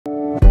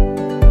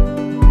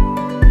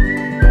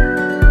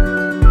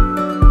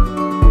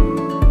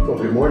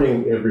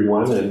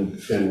everyone,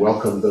 and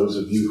welcome those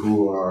of you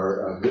who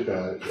are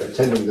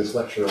attending this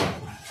lecture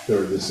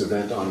or this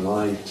event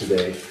online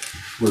today.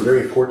 We're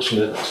very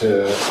fortunate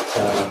to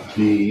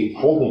be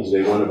holding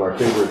today one of our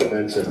favorite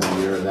events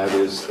every year, and that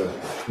is the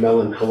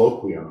Mellon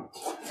Colloquium.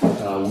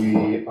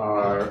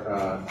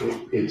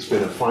 It's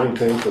been a fine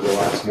thing for the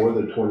last more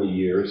than 20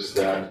 years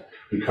that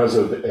because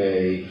of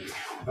a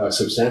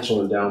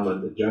substantial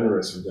endowment, a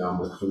generous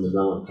endowment from the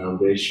Mellon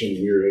Foundation,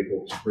 we are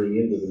able to bring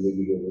into the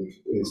Medieval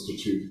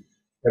Institute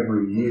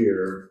every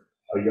year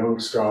a young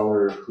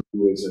scholar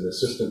who is an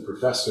assistant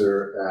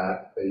professor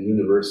at a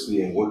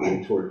university and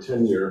working toward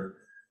tenure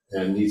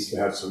and needs to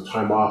have some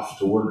time off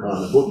to work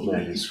on a book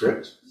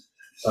manuscript.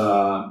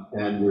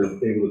 And we're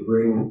able to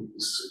bring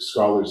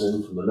scholars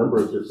in from a number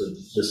of different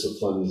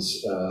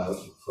disciplines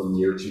from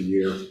year to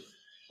year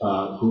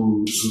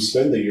who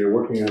spend the year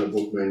working on a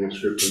book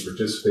manuscript and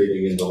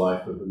participating in the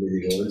life of the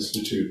Medieval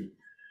Institute.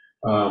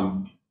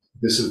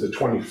 This is the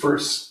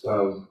 21st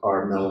of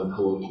our Mellon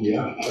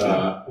Colloquia,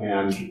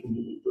 and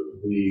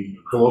the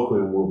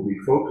colloquium will be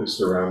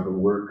focused around the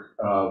work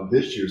of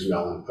this year's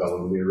Mellon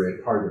Fellow,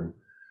 Mireille,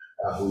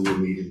 who we'll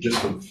meet in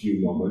just a few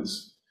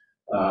moments.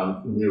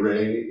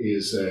 Mireille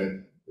has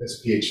a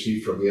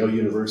PhD from Yale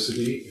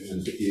University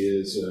and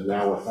is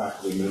now a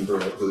faculty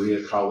member at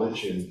Berea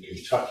College in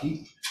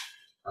Kentucky.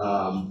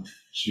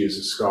 She is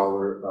a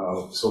scholar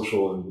of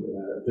social and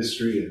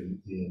history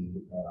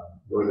in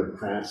northern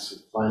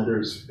France,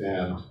 Flanders,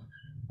 and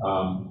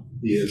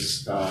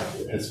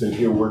has been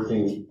here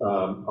working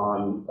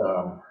on,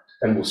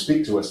 and will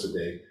speak to us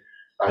today.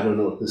 I don't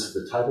know if this is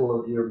the title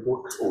of your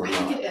book or not. I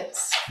think it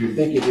is. You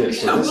think it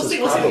is? So we'll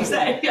see what you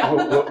say. Yeah.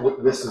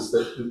 This is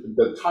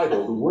the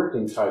title, the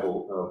working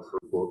title of her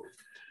book,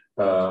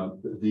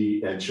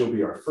 and she'll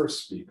be our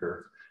first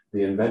speaker.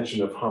 The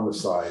Invention of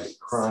Homicide,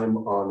 Crime,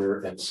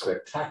 Honor, and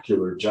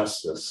Spectacular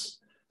Justice.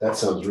 That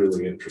sounds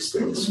really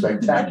interesting.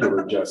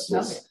 Spectacular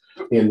Justice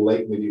in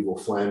late medieval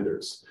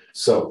Flanders.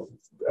 So,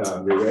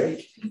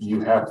 Mireille, you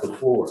have the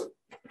floor.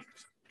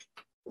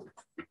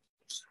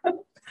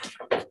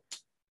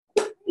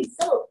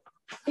 So,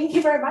 thank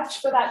you very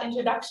much for that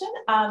introduction,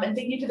 and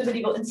thank you to the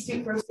Medieval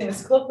Institute for hosting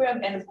this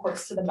colloquium, and of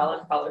course to the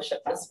Mellon Fellowship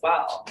as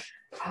well.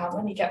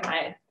 Let me get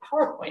my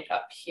PowerPoint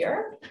up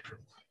here.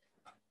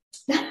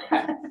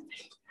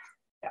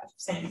 Yeah,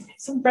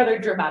 some rather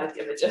dramatic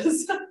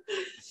images.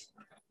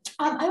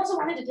 I also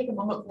wanted to take a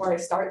moment before I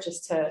start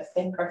just to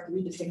thank our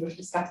three distinguished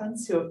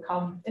discussants who have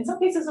come, in some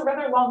cases, a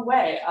rather long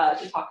way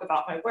to talk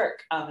about my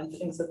work and the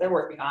things that they're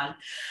working on.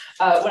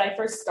 When I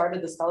first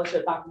started this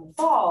fellowship back in the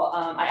fall,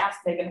 I asked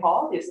Megan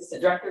Hall, the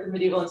assistant director of the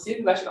Medieval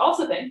Institute, who I should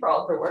also thank for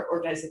all of her work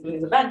organizing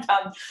this event.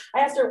 I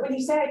asked her, when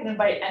you say I can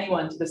invite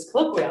anyone to this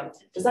colloquium,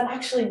 does that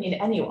actually mean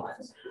anyone?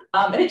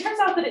 And it turns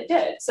out that it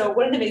did. So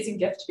what an amazing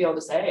gift to be able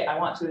to say, I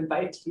want to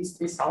invite these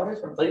three scholars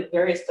from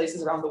various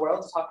places around the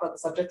world to talk about the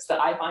subjects that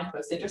I find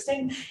most interesting.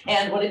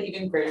 And what an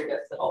even greater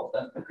gift that all of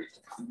them agreed to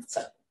come.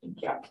 So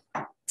thank you.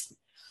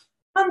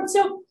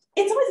 So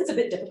it's a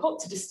bit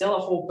difficult to distill a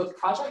whole book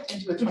project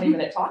into a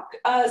 20-minute talk.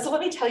 So let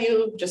me tell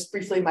you just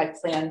briefly my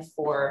plan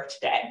for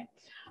today.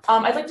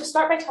 I'd like to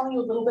start by telling you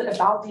a little bit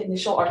about the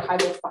initial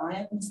archival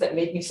finds that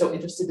made me so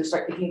interested to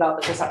start thinking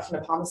about the perception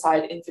of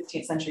homicide in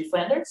 15th century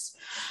Flanders.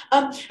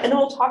 And then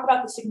we'll talk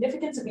about the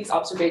significance of these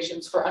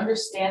observations for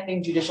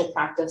understanding judicial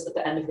practice at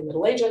the end of the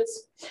Middle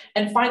Ages.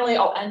 And finally,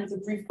 I'll end with a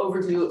brief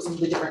overview of some of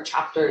the different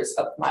chapters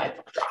of my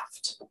book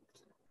draft.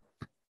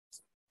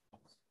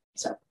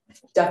 So,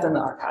 Death in the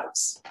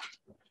Archives.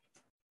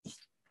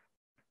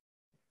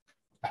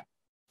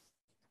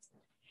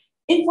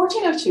 In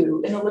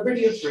 1402, in the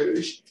Liberty of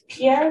Bruges,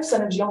 Pierre,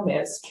 son of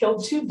Gilles,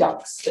 killed 2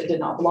 ducks that did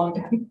not belong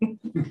to him.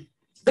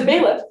 The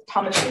bailiff,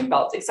 Thomas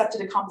Schoenfeld,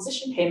 accepted a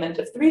composition payment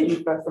of 3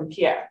 livres from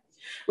Pierre,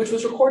 which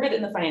was recorded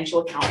in the financial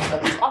account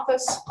of his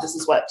office. This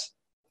is what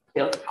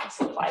bailiff accounts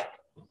look like.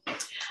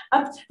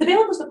 The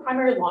bailiff was the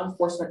primary law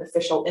enforcement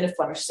official in a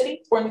Flemish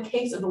city, or in the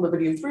case of the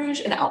Liberty of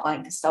Bruges, an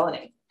outlying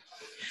castellany.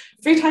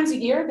 3 times a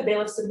year, the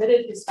bailiff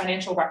submitted his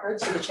financial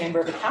records to the Chamber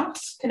of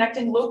Accounts,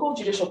 connecting local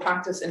judicial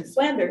practice in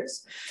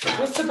Flanders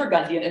with the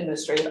Burgundian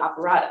administrative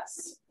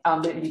apparatus.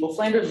 The medieval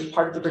Flanders was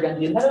part of the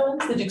Burgundian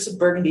Netherlands, the Dukes of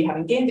Burgundy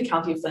having gained the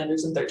county of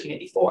Flanders in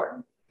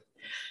 1384.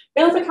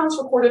 Bailiff accounts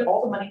recorded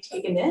all the money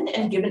taken in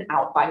and given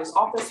out by his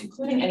office,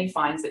 including any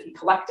fines that he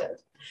collected.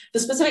 The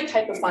specific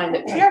type of fine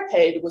that Pierre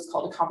paid was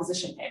called a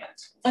composition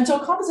payment. And so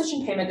a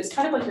composition payment is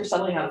kind of like you're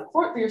settling out of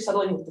court, but you're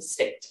settling with the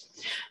state.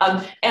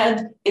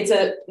 And it's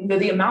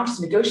the amount is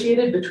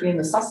negotiated between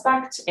the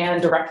suspect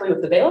and directly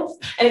with the bailiff,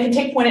 and it can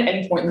take point at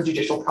any point in the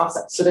judicial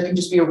process. So there can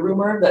just be a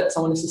rumor that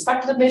someone is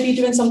suspected of maybe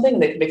doing something,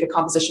 and they can make a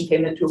composition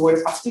payment to avoid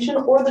a prosecution,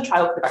 or the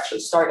trial could actually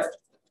start it.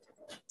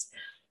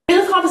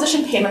 Bailiff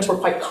composition payments were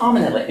quite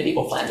common in late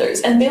medieval Flanders,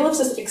 and bailiffs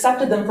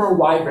accepted them for a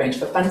wide range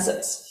of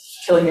offenses.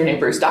 Killing your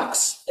neighbor's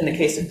ducks, in the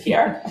case of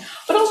Pierre,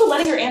 but also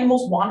letting your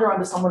animals wander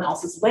onto someone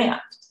else's land,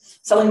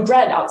 selling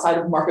bread outside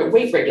of market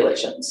weight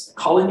regulations,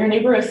 calling your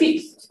neighbor a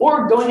thief,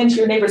 or going into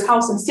your neighbor's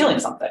house and stealing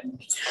something,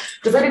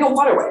 diverting a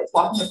waterway,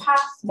 blocking a path,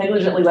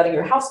 negligently letting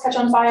your house catch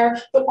on fire,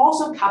 but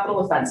also capital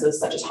offenses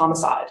such as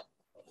homicide.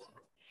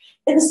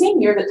 In the same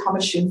year that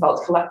Thomas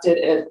Schoenfeld collected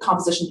a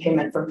composition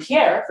payment from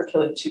Pierre for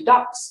killing 2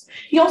 ducks,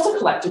 he also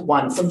collected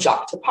one from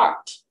Jacques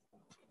Tepart.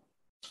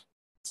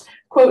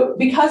 Quote,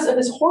 because of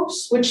his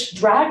horse, which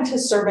dragged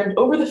his servant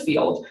over the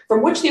field,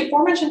 from which the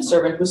aforementioned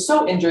servant was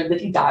so injured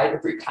that he died a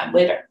brief time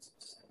later.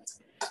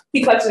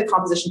 He collected a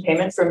composition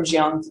payment from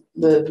Jean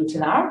Le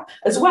Boutinard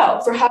as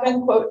well for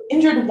having, quote,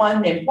 injured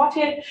one named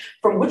Poitier,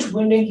 from which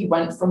wounding he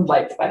went from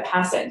life by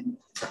passing.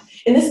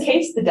 In this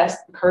case, the death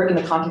occurred in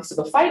the context of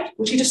a fight,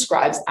 which he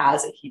describes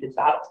as a heated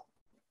battle.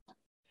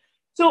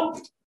 So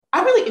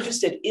I'm really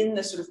interested in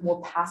this sort of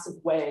more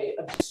passive way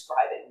of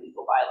describing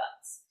legal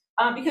violence,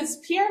 because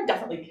Pierre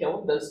definitely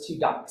killed those 2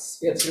 ducks.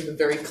 We have sort of a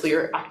very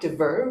clear active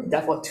verb,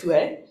 d'avoir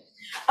tué.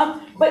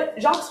 But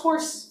Jacques'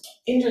 horse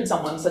injured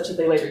someone such that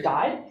they later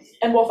died,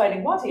 and while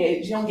fighting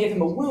Poitier, Jean gave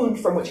him a wound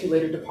from which he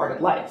later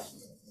departed life.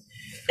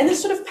 And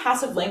this sort of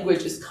passive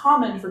language is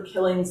common for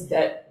killings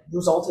that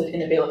resulted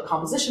in a bailiff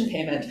composition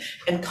payment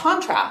and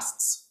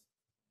contrasts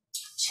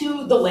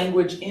to the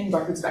language in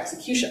records of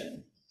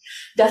execution.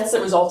 Deaths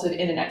that resulted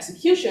in an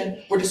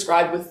execution were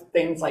described with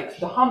things like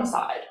the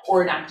homicide,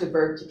 or an active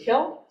verb to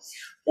kill,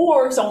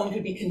 or someone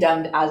could be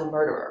condemned as a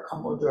murderer,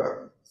 comme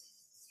mordeur.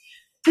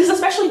 This is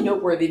especially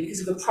noteworthy because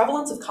of the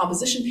prevalence of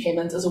composition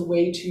payments as a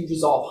way to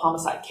resolve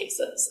homicide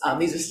cases.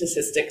 These are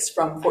statistics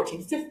from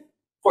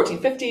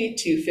 1450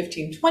 to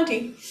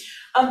 1520.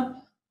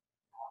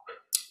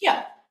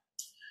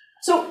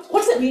 So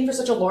what does it mean for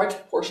such a large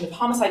proportion of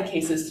homicide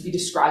cases to be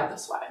described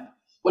this way?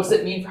 What does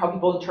it mean for how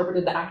people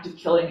interpreted the act of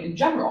killing in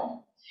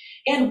general?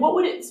 And what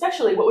would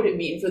it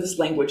mean for this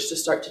language to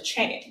start to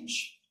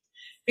change?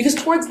 Because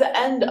towards the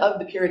end of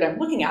the period I'm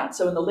looking at,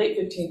 so in the late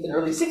 15th and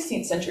early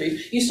 16th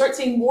century, you start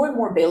seeing more and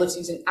more bailiffs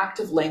using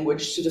active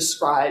language to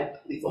describe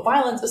lethal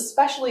violence,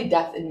 especially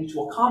death in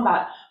mutual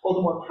combat, while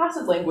the more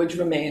passive language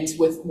remains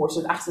with more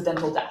sort of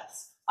accidental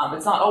deaths.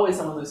 It's not always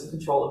someone losing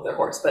control of their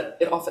horse, but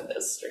it often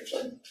is,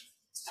 strangely.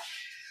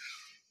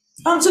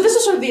 So this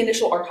is sort of the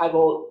initial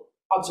archival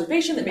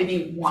observation that made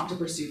me want to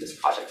pursue this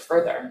project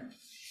further.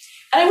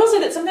 And I will say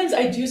that sometimes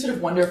I do sort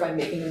of wonder if I'm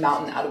making a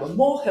mountain out of a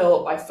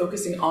molehill by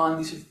focusing on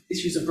these sort of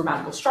issues of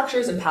grammatical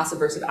structures and passive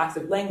versus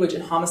active language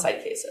in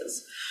homicide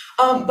cases.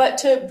 But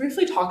to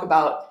briefly talk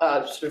about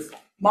sort of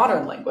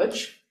modern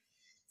language,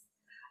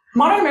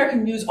 modern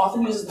American news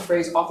often uses the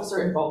phrase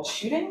officer-involved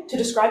shooting to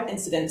describe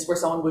incidents where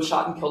someone was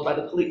shot and killed by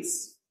the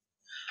police.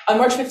 On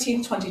March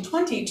 15,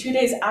 2020, 2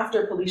 days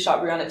after police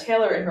shot Breonna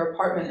Taylor in her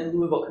apartment in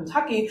Louisville,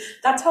 Kentucky,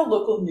 that's how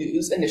local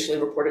news initially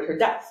reported her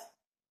death.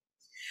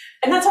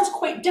 And that sounds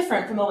quite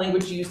different from the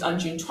language used on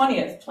June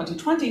 20th,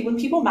 2020, when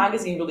People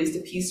magazine released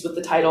a piece with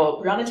the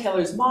title, Breonna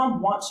Taylor's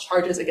Mom Wants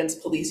Charges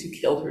Against Police Who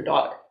Killed Her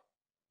Daughter.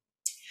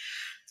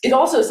 It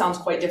also sounds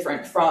quite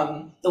different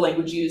from the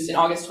language used in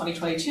August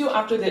 2022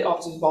 after the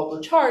officers involved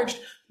were charged,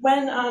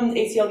 when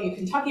ACLU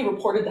Kentucky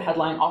reported the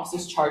headline,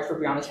 Officers Charged for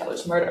Breonna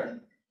Taylor's Murder.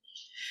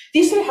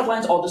 These 3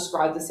 headlines all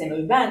describe the same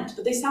event,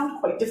 but they sound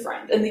quite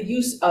different, and the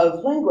use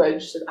of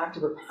language, sort of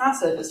active or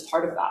passive, is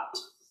part of that.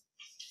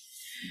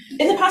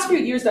 In the past few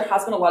years, there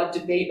has been a lot of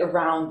debate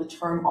around the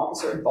term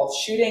officer-involved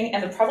shooting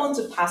and the prevalence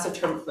of passive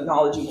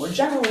terminology more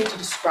generally to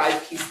describe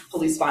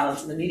police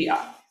violence in the media.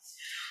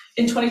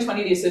 In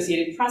 2020, the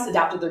Associated Press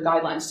adapted their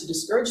guidelines to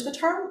discourage the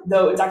term,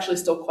 though it's actually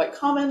still quite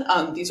common.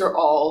 These are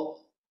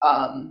all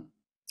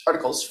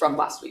articles from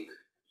last week.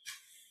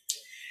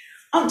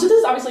 So this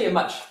is obviously a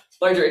much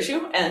larger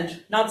issue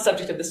and not the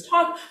subject of this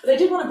talk, but I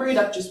did want to bring it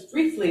up just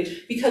briefly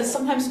because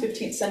sometimes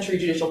 15th century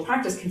judicial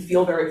practice can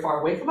feel very far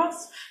away from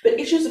us, but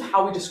issues of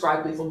how we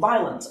describe lethal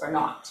violence are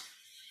not.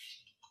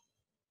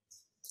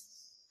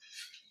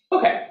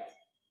 Okay,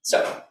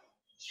 so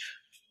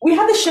we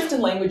have this shift in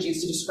language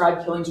used to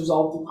describe killings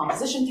resolved through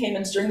composition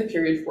payments during the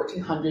period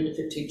 1400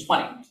 to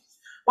 1520.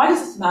 Why does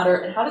this matter,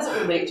 and how does it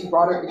relate to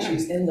broader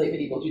issues in late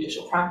medieval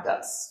judicial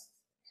practice?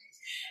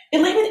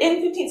 In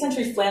 15th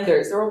century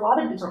Flanders, there were a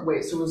lot of different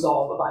ways to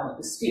resolve a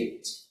violent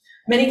dispute.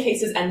 Many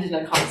cases ended in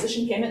a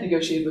composition payment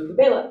negotiated with the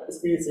bailiff, as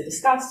previously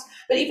discussed,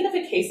 but even if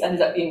a case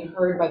ended up being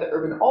heard by the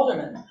urban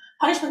alderman,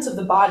 punishments of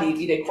the body,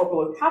 be they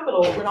corporal or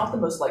capital, were not the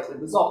most likely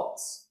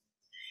results.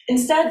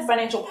 Instead,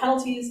 financial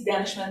penalties,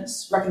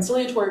 banishments,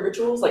 reconciliatory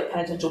rituals like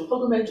penitential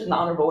pilgrimage and the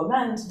honorable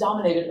amend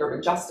dominated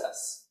urban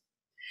justice.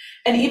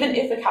 And even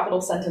if a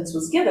capital sentence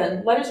was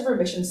given, letters of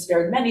remission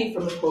spared many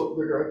from the, quote,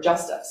 rigor of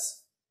justice.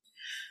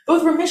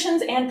 Both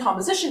remissions and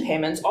composition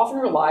payments often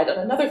relied on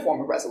another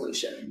form of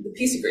resolution, the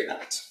peace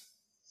agreement.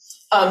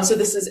 So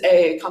this is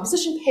a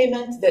composition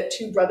payment that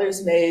 2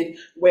 brothers made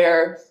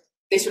where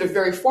they sort of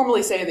very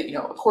formally say that,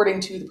 according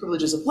to the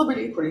privileges of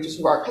liberty, according to sort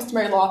of our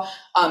customary law,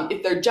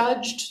 if they're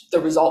judged, the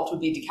result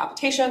would be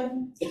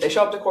decapitation. If they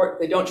show up to court, if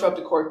they don't show up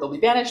to court, they'll be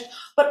banished.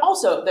 But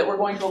also that we're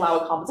going to allow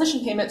a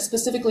composition payment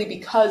specifically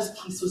because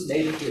peace was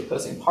made with the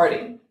opposing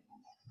party.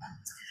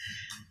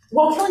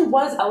 While killing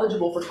was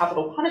eligible for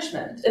capital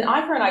punishment, an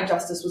eye for an eye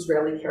justice was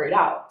rarely carried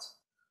out.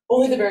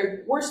 Only the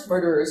very worst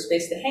murderers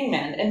faced the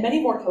hangman, and many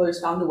more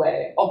killers found a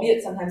way,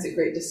 albeit sometimes at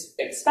great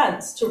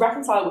expense, to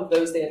reconcile with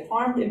those they had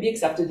harmed and be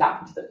accepted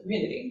back into the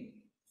community.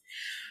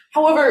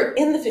 However,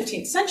 in the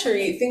 15th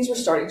century, things were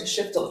starting to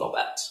shift a little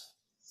bit.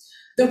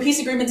 Though peace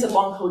agreements had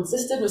long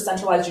coexisted with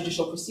centralized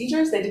judicial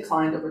procedures, they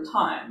declined over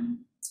time.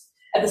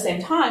 At the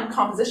same time,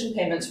 composition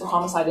payments for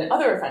homicide and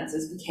other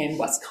offenses became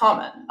less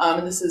common.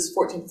 And this is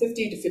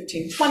 1450 to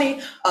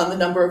 1520, the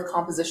number of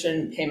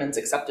composition payments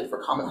accepted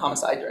for common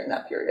homicide during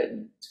that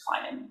period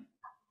declining.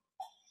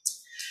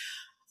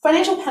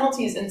 Financial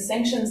penalties and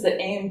sanctions that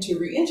aimed to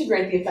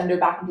reintegrate the offender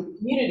back into the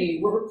community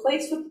were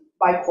replaced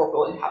by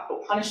corporal and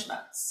capital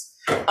punishments.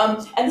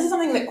 And this is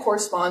something that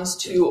corresponds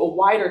to a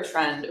wider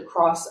trend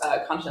across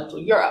continental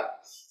Europe,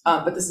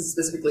 but this is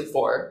specifically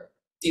for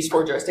these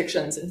 4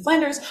 jurisdictions in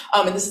Flanders,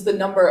 and this is the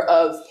number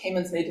of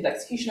payments made to the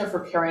executioner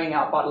for carrying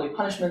out bodily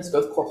punishments,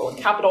 both corporal and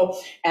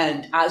capital,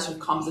 and as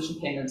composition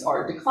payments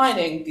are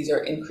declining, these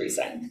are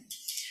increasing.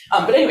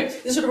 But anyway,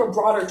 this is sort of a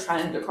broader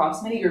trend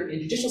across many European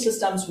judicial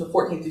systems from the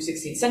 14th through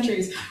 16th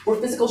centuries, where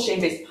physical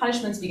shame-based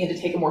punishments begin to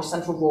take a more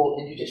central role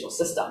in judicial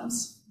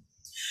systems.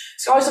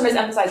 Scholars sometimes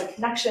emphasize a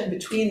connection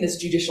between this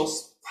judicial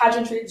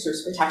pageantry, sort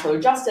of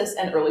spectacular justice,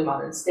 and early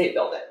modern state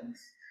building.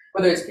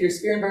 Whether it's Peter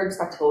Spierenberg's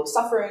Spectacle of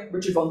Suffering,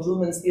 Richard von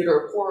Blumen's Theater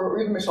of Horror,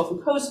 or even Michel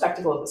Foucault's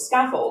Spectacle of the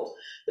Scaffold,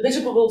 the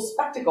visual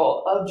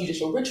spectacle of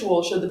judicial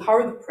ritual showed the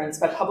power of the prince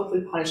by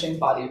publicly punishing the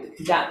body of the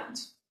condemned.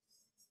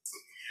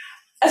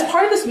 As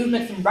part of this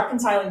movement from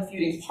reconciling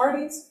feuding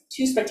parties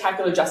to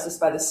spectacular justice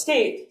by the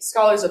state,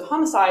 scholars of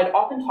homicide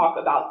often talk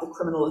about the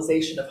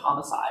criminalization of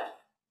homicide.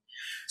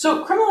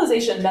 So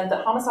criminalization meant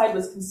that homicide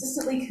was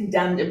consistently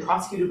condemned and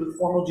prosecuted with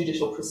formal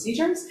judicial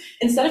procedures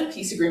instead of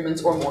peace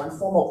agreements or more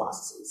informal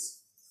processes.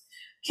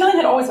 Killing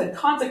had always had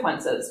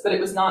consequences, but it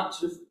was not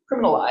sort of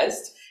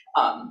criminalized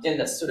in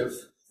this sort of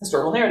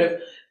historical narrative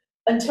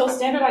until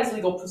standardized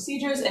legal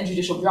procedures and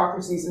judicial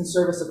bureaucracies in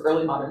service of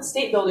early modern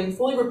state building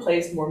fully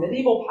replaced more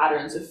medieval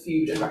patterns of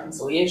feud and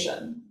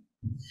reconciliation.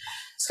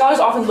 Scholars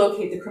often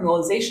locate the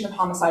criminalization of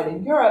homicide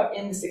in Europe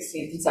in the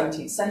 16th and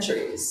 17th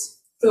centuries.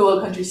 For the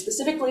Low Countries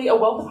specifically, a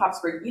wealth of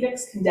Habsburg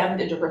edicts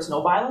condemned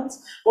interpersonal violence,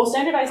 while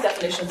standardized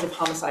definitions of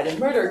homicide and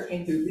murder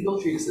came through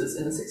legal treatises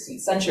in the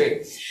 16th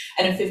century.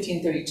 And in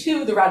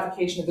 1532, the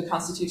ratification of the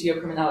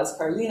Constitutio Criminalis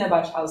Carolina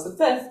by Charles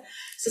V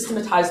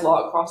systematized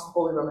law across the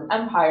Holy Roman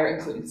Empire,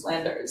 including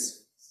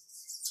Flanders.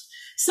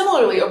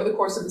 Similarly, over the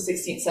course of the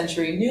 16th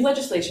century, new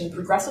legislation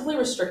progressively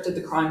restricted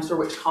the crimes for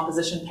which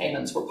composition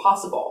payments were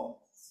possible.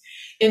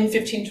 In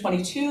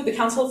 1522, the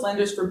Council of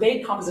Flanders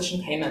forbade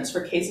composition payments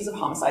for cases of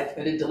homicide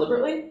committed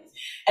deliberately.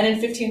 And in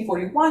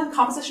 1541,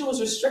 composition was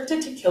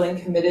restricted to killing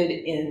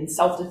committed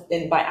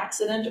by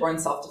accident or in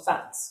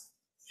self-defense.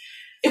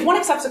 If one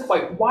accepts a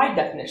quite wide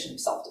definition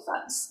of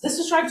self-defense, this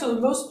describes for the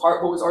most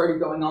part what was already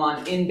going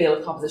on in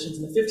bailiff compositions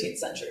in the 15th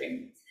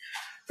century.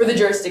 For the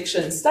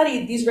jurisdictions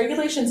studied, these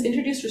regulations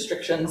introduced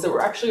restrictions that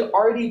were actually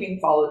already being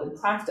followed in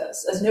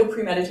practice, as no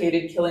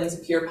premeditated killings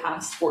appear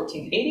past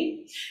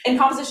 1480, and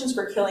compositions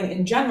for killing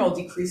in general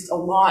decreased a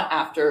lot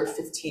after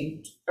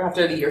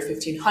the year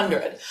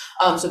 1500.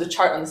 So the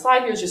chart on the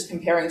slide here is just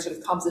comparing sort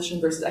of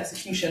composition versus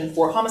execution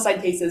for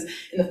homicide cases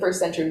in the 1st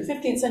century of the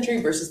 15th century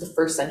versus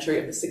the 1st century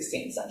of the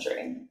 16th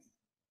century.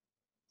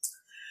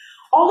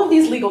 All of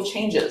these legal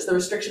changes, the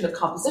restriction of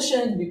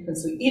composition, new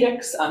princely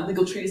edicts,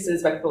 legal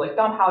treatises by people like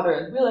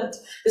Baumhauser and Wieland,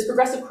 this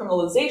progressive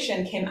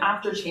criminalization came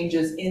after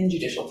changes in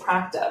judicial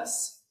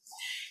practice.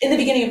 In the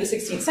beginning of the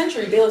 16th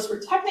century, bailiffs were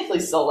technically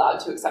still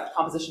allowed to accept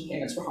composition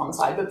payments for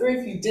homicide, but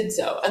very few did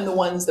so, and the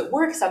ones that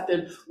were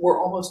accepted were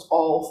almost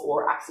all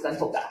for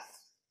accidental death.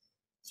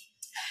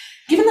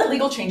 Given that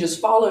legal changes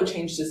follow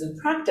changes in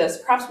practice,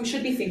 perhaps we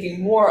should be thinking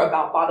more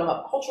about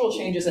bottom-up cultural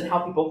changes and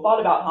how people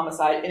thought about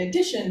homicide in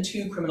addition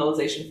to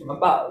criminalization from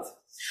above.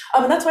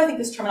 And that's why I think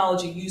this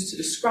terminology used to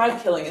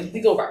describe killing in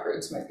legal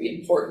records might be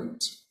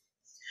important.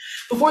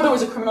 Before there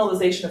was a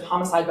criminalization of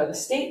homicide by the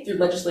state through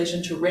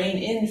legislation to rein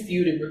in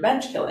feud and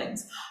revenge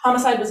killings,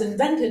 homicide was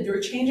invented through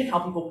a change in how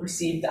people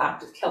perceived the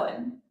act of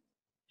killing.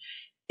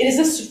 It is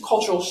this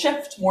cultural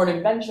shift, more an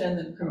invention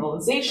than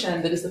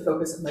criminalization, that is the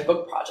focus of my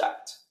book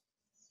project.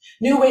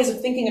 New ways of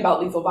thinking about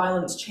lethal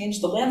violence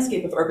changed the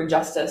landscape of urban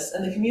justice,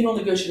 and the communal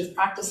negotiative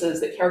practices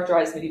that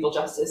characterized medieval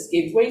justice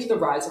gave way to the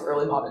rise of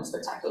early modern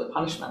spectacular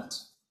punishment.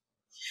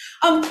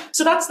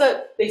 So that's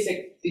the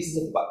basic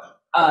thesis of the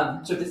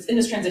book. So in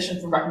this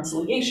transition from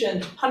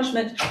reconciliation to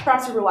punishment,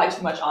 perhaps we rely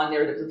too much on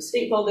narratives of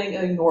state building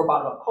and ignore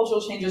bottom-up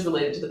cultural changes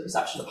related to the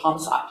perception of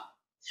homicide.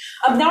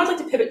 Now I'd like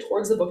to pivot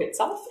towards the book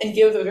itself and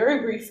give a very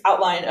brief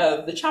outline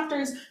of the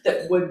chapters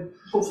that would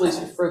hopefully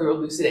sort of further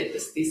elucidate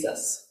this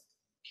thesis.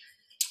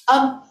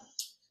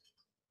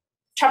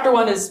 Chapter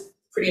 1 is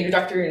pretty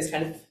introductory and is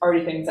kind of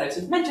already things I've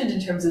sort of mentioned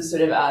in terms of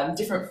sort of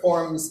different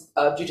forms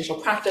of judicial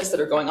practice that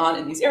are going on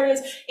in these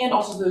areas, and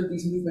also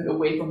these movement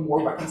away from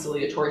more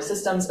reconciliatory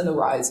systems and the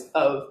rise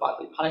of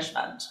bodily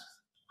punishment.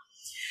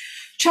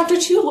 Chapter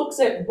 2 looks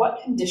at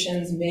what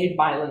conditions made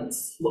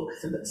violence look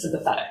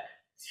sympathetic.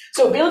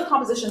 So bailiff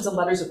compositions and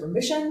letters of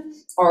remission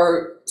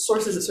are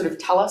sources that sort of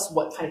tell us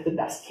what kind of the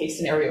best case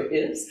scenario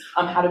is,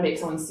 how to make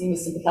someone seem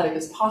as sympathetic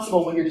as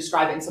possible when you're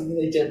describing something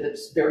they did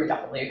that's very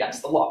definitely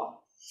against the law.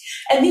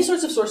 And these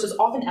sorts of sources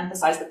often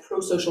emphasize the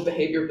pro-social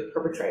behavior of the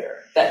perpetrator,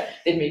 that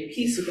they'd made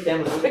peace with the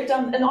family of the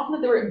victim, and often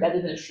that they were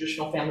embedded in a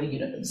traditional family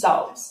unit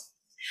themselves.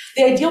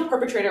 The ideal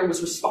perpetrator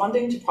was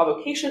responding to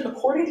provocation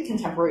according to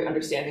contemporary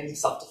understandings of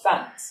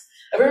self-defense,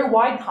 a very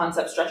wide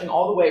concept stretching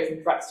all the way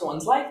from threats to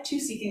one's life to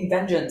seeking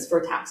vengeance for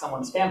attacks on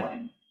one's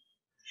family.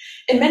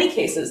 In many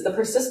cases, the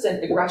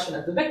persistent aggression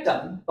of the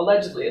victim,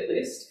 allegedly at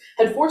least,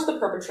 had forced the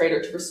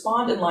perpetrator to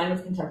respond in line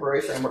with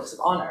contemporary frameworks of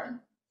honor.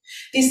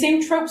 These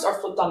same tropes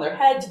are flipped on their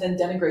head to then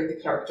denigrate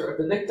the character of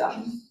the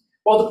victim.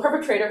 While the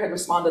perpetrator had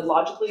responded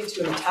logically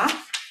to an attack,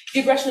 the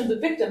aggression of the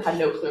victim had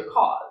no clear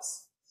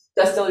cause.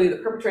 The hostility of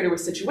the perpetrator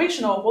was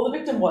situational, while the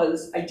victim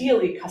was,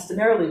 ideally,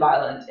 customarily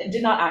violent and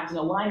did not act in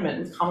alignment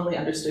with commonly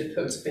understood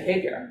codes of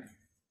behavior.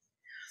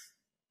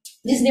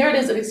 These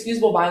narratives of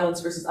excusable violence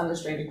versus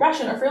unrestrained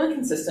aggression are fairly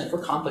consistent for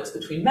conflicts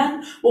between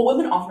men, while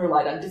women often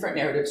relied on different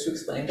narratives to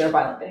explain their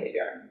violent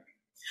behavior.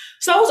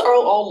 So those are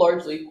all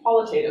largely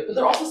qualitative, but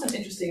there are also some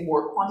interesting,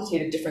 more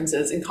quantitative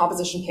differences in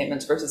composition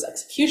payments versus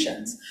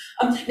executions.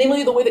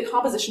 Namely, the way that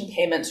composition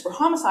payments for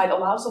homicide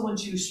allow someone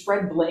to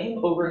spread blame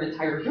over an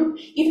entire group,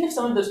 even if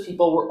some of those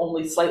people were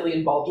only slightly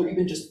involved or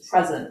even just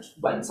present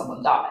when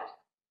someone died.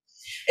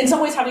 In some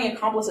ways, having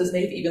accomplices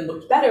may have even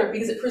looked better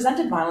because it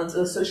presented violence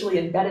as a socially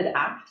embedded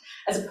act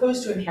as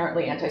opposed to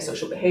inherently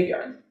antisocial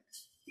behavior.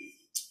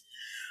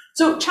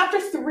 So chapter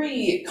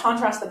 3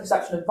 contrasts the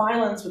perception of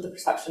violence with the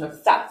perception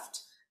of theft.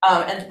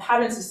 And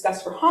patterns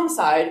discussed for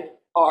homicide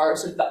are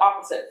sort of the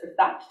opposite for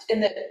theft, in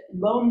that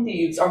lone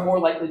thieves are more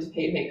likely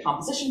to make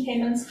composition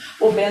payments,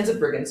 while bands of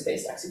brigands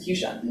faced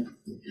execution.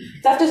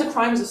 Theft as a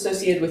crime is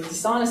associated with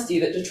dishonesty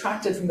that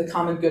detracted from the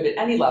common good at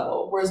any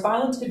level, whereas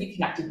violence could be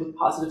connected with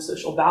positive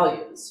social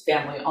values,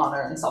 family,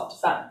 honor, and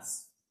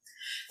self-defense.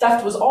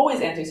 Theft was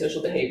always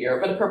antisocial behavior,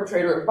 but a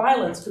perpetrator of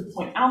violence could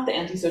point out the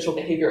antisocial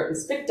behavior of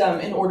his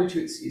victim in order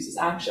to excuse his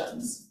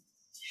actions.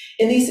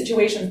 In these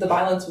situations, the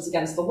violence was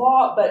against the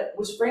law, but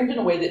was framed in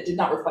a way that did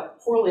not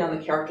reflect poorly on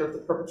the character of the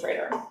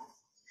perpetrator.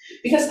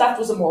 Because theft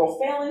was a moral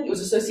failing, it was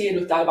associated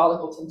with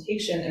diabolical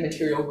temptation and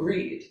material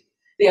greed.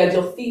 The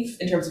ideal thief,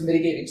 in terms of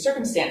mitigating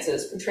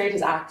circumstances, portrayed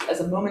his act as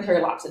a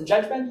momentary lapse in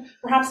judgment,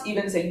 perhaps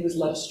even saying he was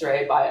led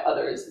astray by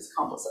others, his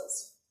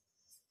accomplices.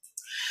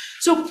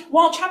 So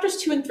while chapters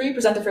 2 and 3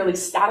 present a fairly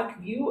static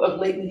view of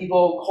late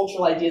medieval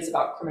cultural ideas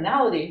about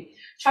criminality,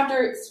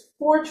 chapter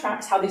 4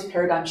 tracks how these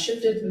paradigms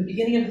shifted from the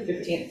beginning of the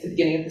 15th to the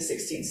beginning of the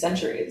 16th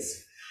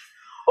centuries.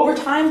 Over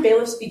time,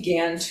 bailiffs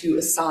began to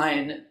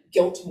assign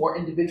guilt more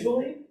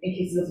individually in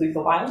cases of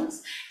lethal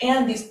violence,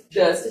 and the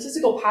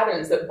statistical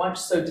patterns that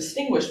once so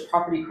distinguished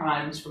property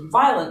crimes from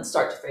violence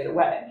start to fade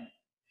away.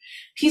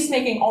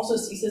 Peacemaking also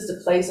ceases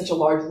to play such a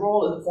large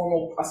role in the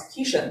formal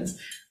prosecutions,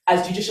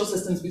 as judicial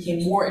systems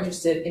became more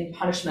interested in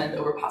punishment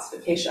over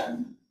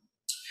pacification.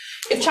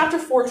 If chapter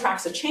 4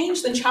 tracks a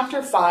change, then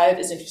chapter 5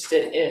 is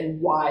interested in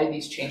why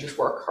these changes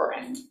were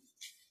occurring.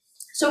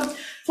 So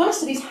Flemish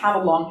cities have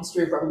a long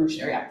history of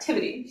revolutionary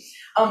activity,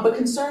 but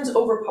concerns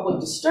over public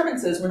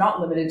disturbances were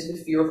not limited to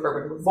the fear of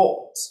urban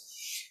revolt.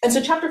 And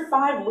so chapter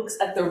 5 looks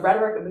at the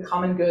rhetoric of the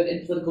common good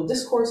in political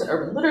discourse and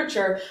urban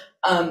literature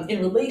in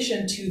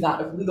relation to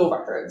that of legal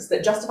records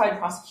that justified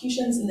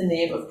prosecutions in the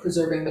name of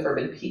preserving the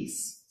urban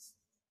peace.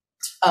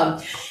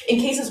 In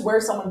cases where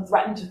someone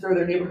threatened to throw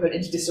their neighborhood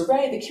into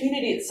disarray, the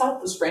community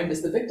itself was framed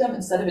as the victim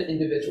instead of an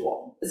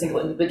individual, a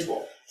single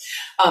individual.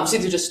 So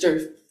these are just sort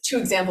of 2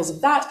 examples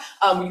of that.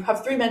 You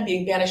have 3 men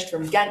being banished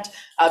from Ghent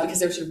because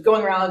they were sort of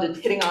going around and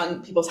hitting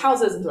on people's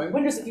houses and throwing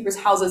windows at people's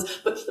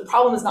houses, but the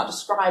problem is not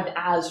described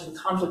as sort of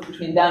conflict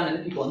between them and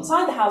the people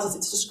inside the houses.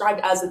 It's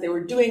described as that they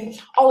were doing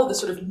all of the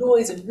sort of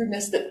noise and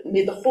rudeness that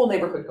made the whole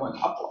neighborhood go into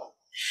uproar.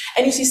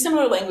 And you see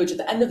similar language at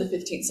the end of the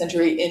 15th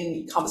century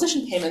in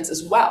composition payments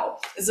as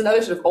well. This is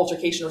another sort of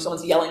altercation where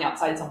someone's yelling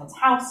outside someone's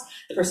house.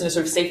 The person is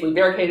sort of safely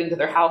barricaded into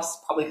their house,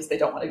 probably because they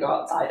don't want to go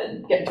outside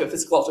and get into a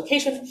physical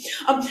altercation.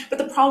 But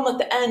the problem at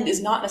the end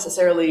is not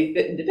necessarily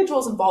the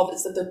individuals involved,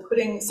 it's that they're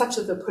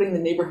putting the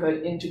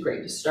neighborhood into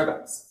great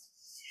disturbance.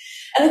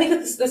 And I think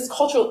that this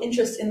cultural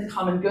interest in the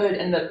common good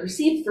and the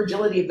perceived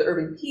fragility of the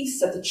urban peace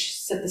set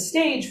the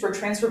stage for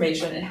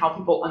transformation in how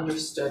people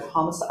understood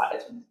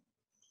homicide.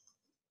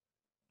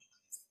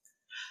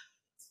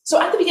 So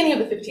at the beginning of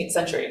the 15th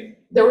century,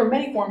 there were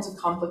many forms of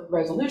conflict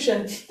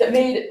resolution that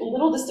made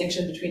little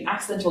distinction between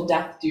accidental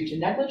death due to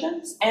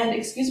negligence and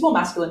excusable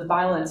masculine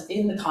violence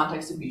in the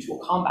context of mutual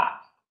combat.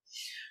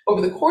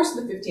 Over the course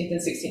of the 15th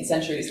and 16th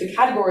centuries, the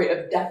category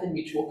of death in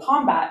mutual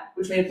combat,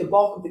 which made up the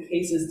bulk of the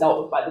cases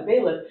dealt with by the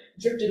bailiff,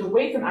 drifted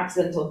away from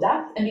accidental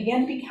death and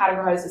began to be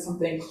categorized as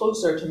something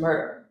closer to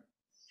murder.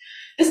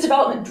 This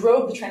development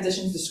drove the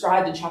transitions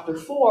described in chapter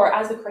 4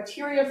 as the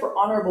criteria for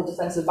honorable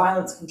defensive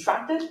violence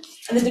contracted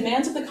and the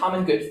demands of the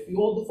common good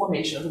fueled the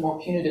formation of a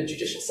more punitive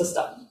judicial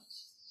system.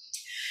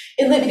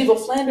 In late medieval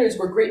Flanders,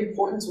 where great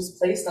importance was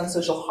placed on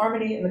social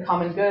harmony and the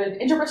common good,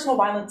 interpersonal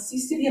violence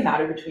ceased to be a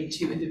matter between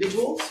two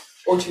individuals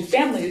or two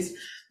families,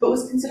 but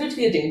was considered to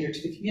be a danger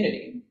to the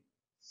community.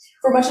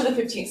 For much of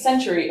the 15th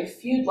century, a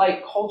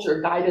feud-like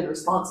culture guided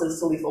responses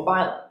to lethal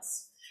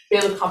violence.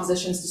 Bailiff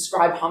compositions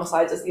describe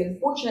homicides as the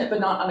unfortunate but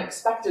not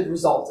unexpected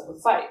result of a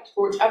fight,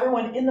 for which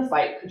everyone in the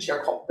fight could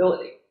share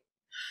culpability.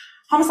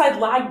 Homicide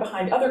lagged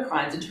behind other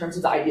crimes in terms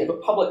of the idea of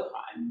a public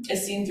crime,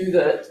 as seen through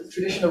the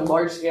tradition of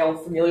large-scale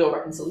familial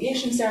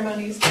reconciliation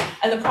ceremonies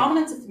and the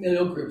prominence of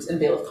familial groups in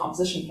bailiff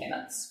composition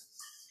payments.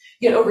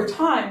 Yet over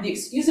time, the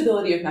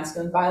excusability of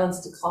masculine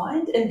violence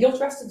declined and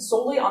guilt rested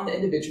solely on the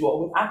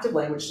individual with active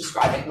language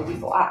describing the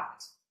lethal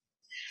act.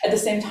 At the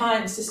same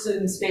time,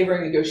 systems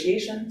favoring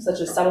negotiation,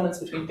 such as settlements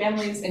between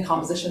families and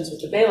compositions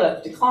with the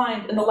bailiff,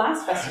 declined, and the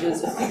last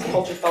vestiges of feud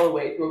culture fell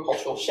away through a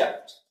cultural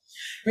shift,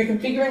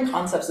 reconfiguring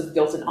concepts of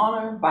guilt and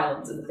honor,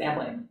 violence in the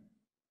family.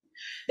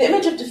 The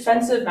image of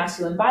defensive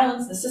masculine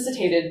violence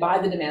necessitated by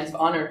the demands of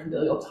honor and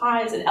familial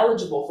ties and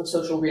eligible for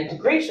social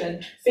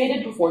reintegration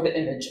faded before the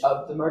image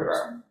of the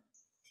murderer.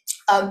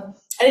 And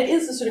it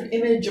is the sort of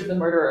image of the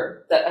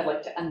murderer that I'd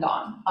like to end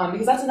on,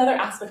 because that's another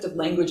aspect of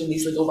language in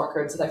these legal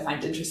records that I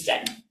find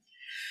interesting.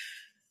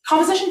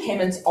 Composition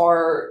payments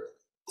are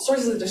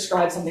sources that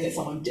describe something that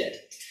someone did,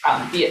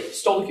 be it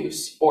stole a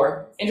goose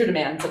or injured a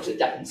man such that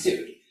death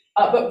ensued.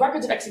 But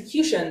records of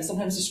execution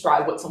sometimes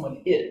describe what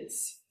someone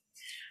is.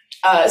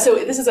 So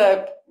this is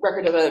a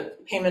record of a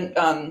payment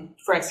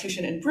for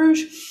execution in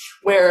Bruges,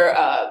 where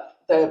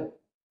the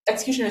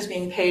executioner is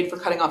being paid for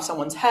cutting off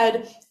someone's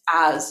head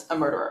as a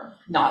murderer,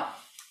 not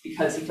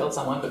because he killed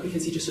someone, but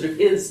because he just sort of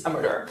is a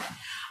murderer.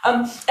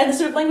 And the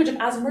sort of language of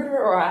as a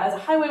murderer or as a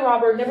highway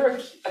robber never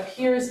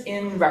appears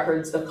in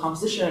records of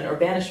composition or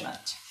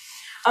banishment.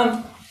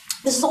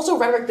 This is also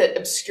rhetoric that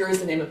obscures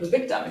the name of the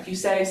victim. If you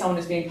say someone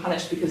is being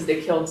punished because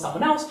they killed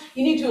someone else,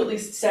 you need to at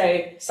least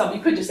say you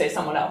could just say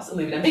someone else and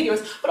leave it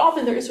ambiguous, but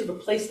often there is sort of a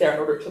place there in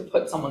order to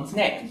put someone's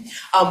name.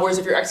 Whereas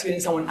if you're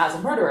executing someone as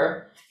a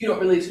murderer, you don't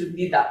really sort of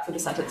need that for the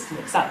sentence to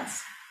make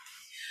sense.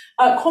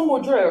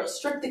 Commodore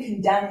stripped the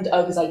condemned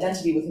of his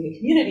identity within the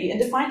community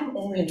and defined him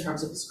only in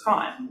terms of his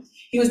crime.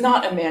 He was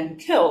not a man who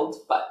killed,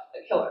 but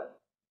a killer.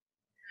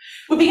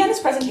 We began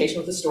this presentation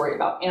with a story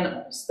about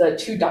animals, the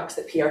 2 ducks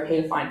that Pierre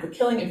paid a fine for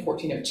killing in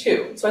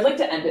 1402, so I'd like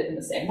to end it in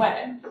the same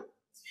way.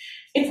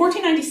 In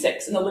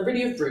 1496, in the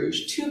Liberty of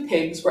Bruges, 2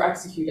 pigs were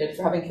executed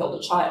for having killed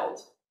a child.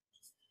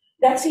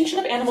 The execution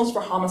of animals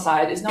for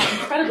homicide is not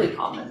incredibly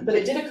common, but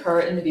it did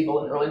occur in medieval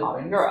and early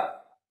modern Europe.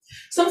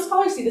 Some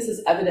scholars see this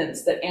as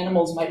evidence that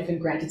animals might have been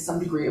granted some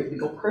degree of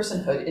legal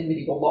personhood in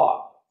medieval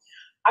law.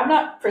 I'm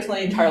not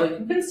personally entirely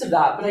convinced of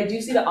that, but I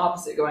do see the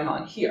opposite going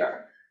on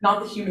here.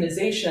 Not the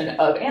humanization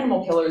of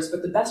animal killers,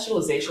 but the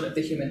bestialization of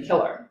the human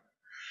killer.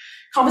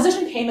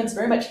 Composition payments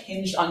very much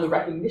hinged on the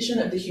recognition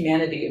of the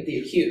humanity of the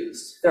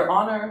accused, their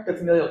honor, their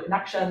familial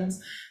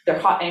connections, their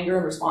hot anger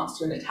in response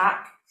to an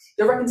attack,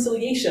 their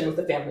reconciliation with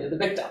the family of the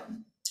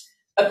victim.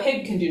 A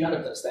pig can do none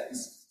of those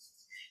things.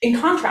 In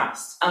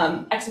contrast,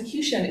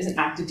 execution is an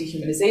act of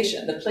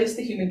dehumanization that placed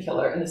the human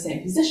killer in the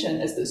same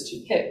position as those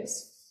 2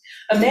 pigs.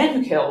 A man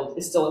who killed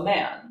is still a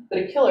man, but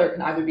a killer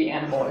can either be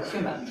animal or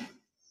human.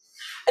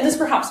 And this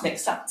perhaps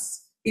makes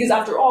sense, because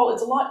after all,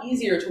 it's a lot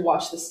easier to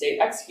watch the state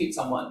execute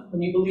someone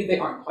when you believe they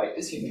aren't quite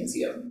as human as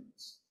you.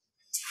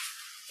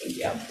 Thank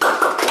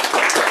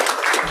you.